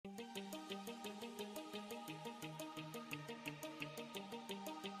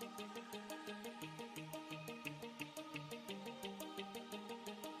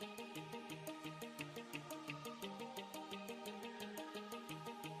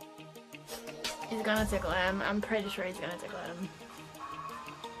He's gonna tickle him. I'm pretty sure he's gonna tickle him.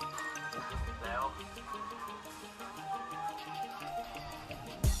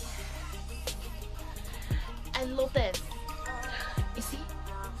 I love this. Is he?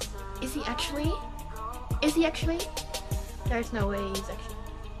 Is he actually? Is he actually? There's no way he's actually.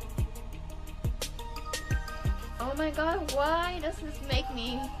 Oh my god, why does this make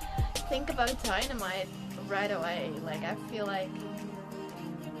me think about Dynamite right away? Like, I feel like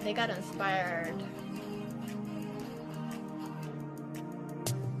they got inspired.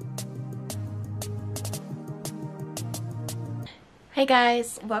 Hey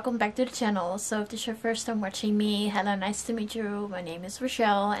guys, welcome back to the channel. So if this is your first time watching me, hello, nice to meet you. My name is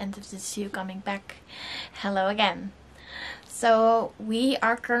Rochelle, and if this is you coming back, hello again. So we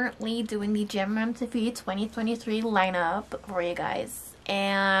are currently doing the GMMTV 2023 lineup for you guys,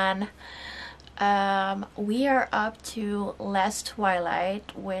 and we are up to Last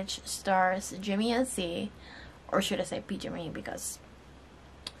Twilight, which stars JimmySea, or should I say Jimmy, because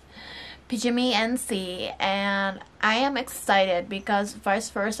GMMTV, and I am excited because Vice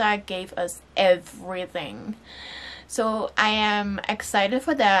Versa gave us everything. So I am excited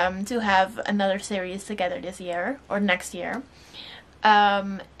for them to have another series together this year or next year.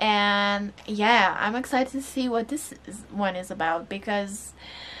 And yeah, I'm excited to see what this one is about, because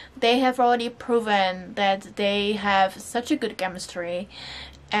they have already proven that they have such a good chemistry,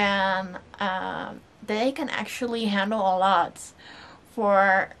 and they can actually handle a lot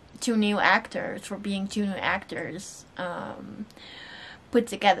for two new actors, for being two new actors put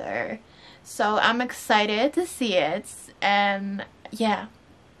together. So I'm excited to see it, and yeah,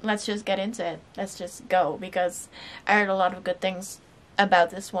 let's just get into it. Let's just go, because I heard a lot of good things about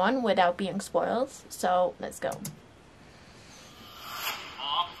this one without being spoiled. So let's go.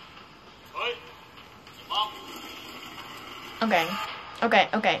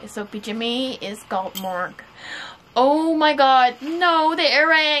 Okay, so Jimmy is called Mark. Oh my god, no, the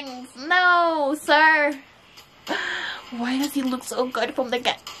earrings! No, sir! Why does he look so good from the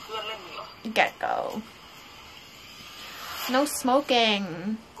get-go? No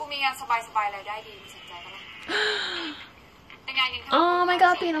smoking. Oh my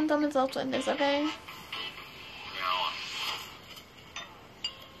god, Pinam Tom is also in this, okay?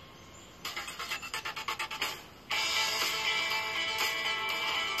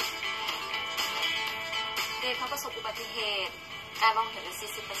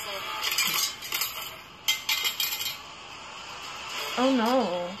 Oh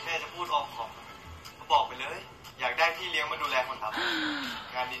no.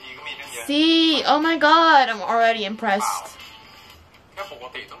 See, oh my god, I'm already impressed.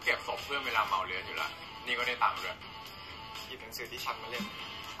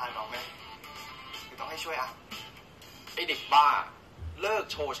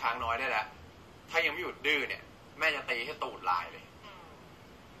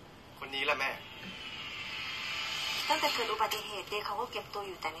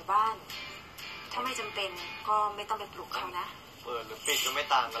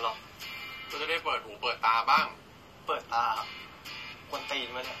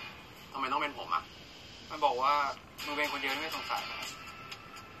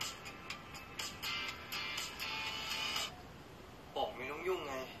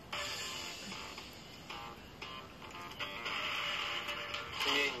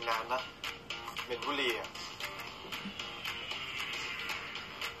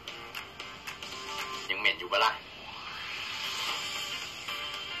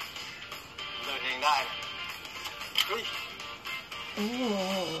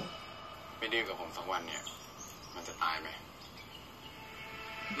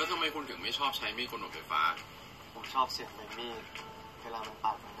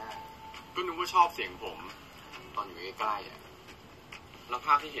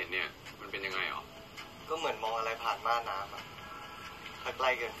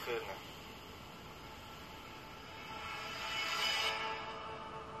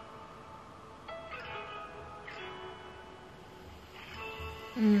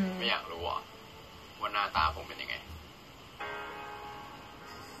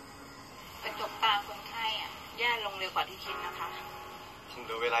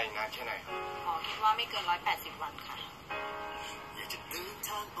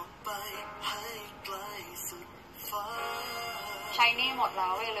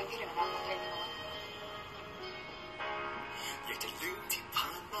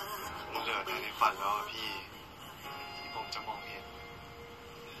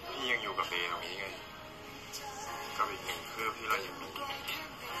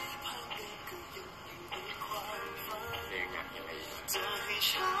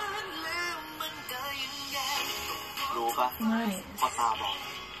 รู้ปะ Nice. พอตาบอก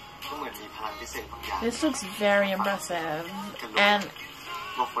ก็เหมือนมีพลังพิเศษบางอย่าง This looks very impressive, and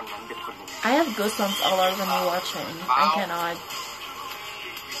ว่าคนนั้นเป็นคนยังไง I have goosebumps all over me watching. I cannot.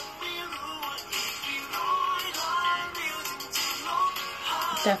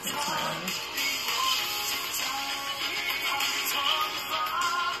 Definitely smiling.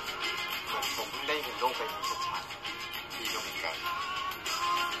 เหมือนผมเพิ่งได้เห็นโลกใบนี้ชัดๆดีเหมือนกัน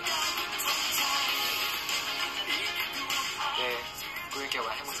กูจะเก็บไ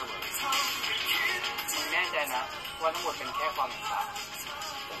ว้ให้มึงเสมอมึงแน่ใจนะว่าทั้งหมดเป็นแค่ความเห็นต่าง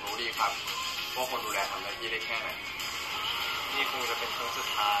ผมรู้ดีครับว่าคนดูแลทำหน้าที่ได้แค่ไหนนี่คงจะเป็นครั้งสุด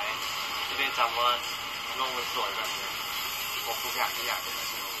ท้ายที่ได้จำว่าโลกมันสวยแบบนี้ผมทุกอย่างที่อยากเป็นแบบ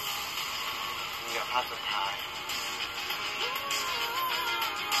นี้มึงอย่าพลาดสุดท้าย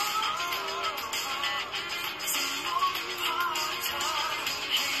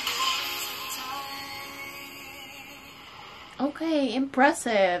Okay,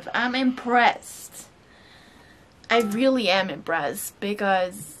 impressive. I'm impressed. I really am impressed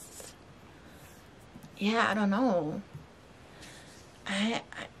because, yeah, I don't know.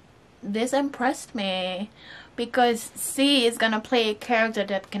 This impressed me because C is gonna play a character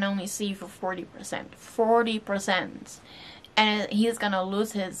that can only see for 40%. 40%. And he's gonna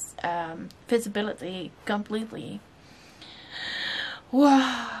lose his visibility completely.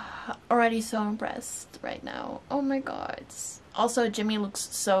 Wow. Already so impressed right now. Oh my god. Also, Jimmy looks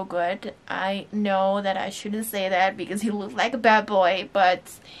so good. I know that I shouldn't say that because he looks like a bad boy, but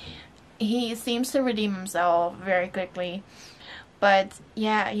he seems to redeem himself very quickly. But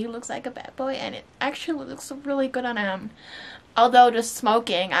yeah, he looks like a bad boy and it actually looks really good on him. Although the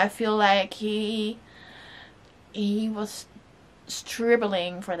smoking, I feel like he was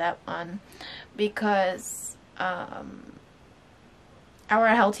scribbling for that one because our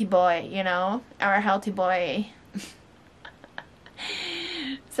healthy boy, you know, our healthy boy.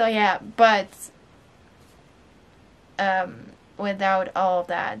 So yeah, but without all of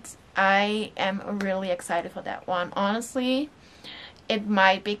that, I am really excited for that one. Honestly, it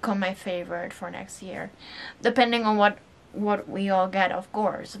might become my favorite for next year, depending on what we all get, of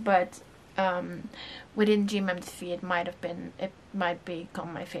course. But within GMMTV, it might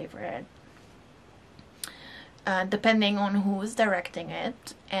become my favorite. Depending on who's directing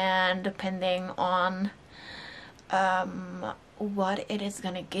it and depending on what it is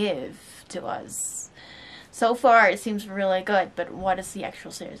gonna give to us. So far it seems really good, but what is the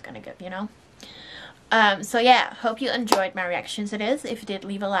actual series gonna give, you know? So yeah, hope you enjoyed my reaction to this. If you did,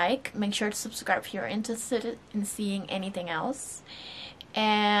 leave a like. Make sure to subscribe if you're interested in seeing anything else,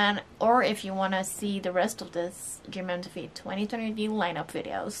 and or if you want to see the rest of this GMMTV 2020 lineup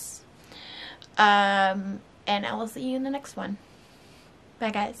videos. And I will see you in the next one.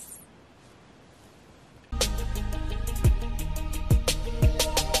 Bye guys.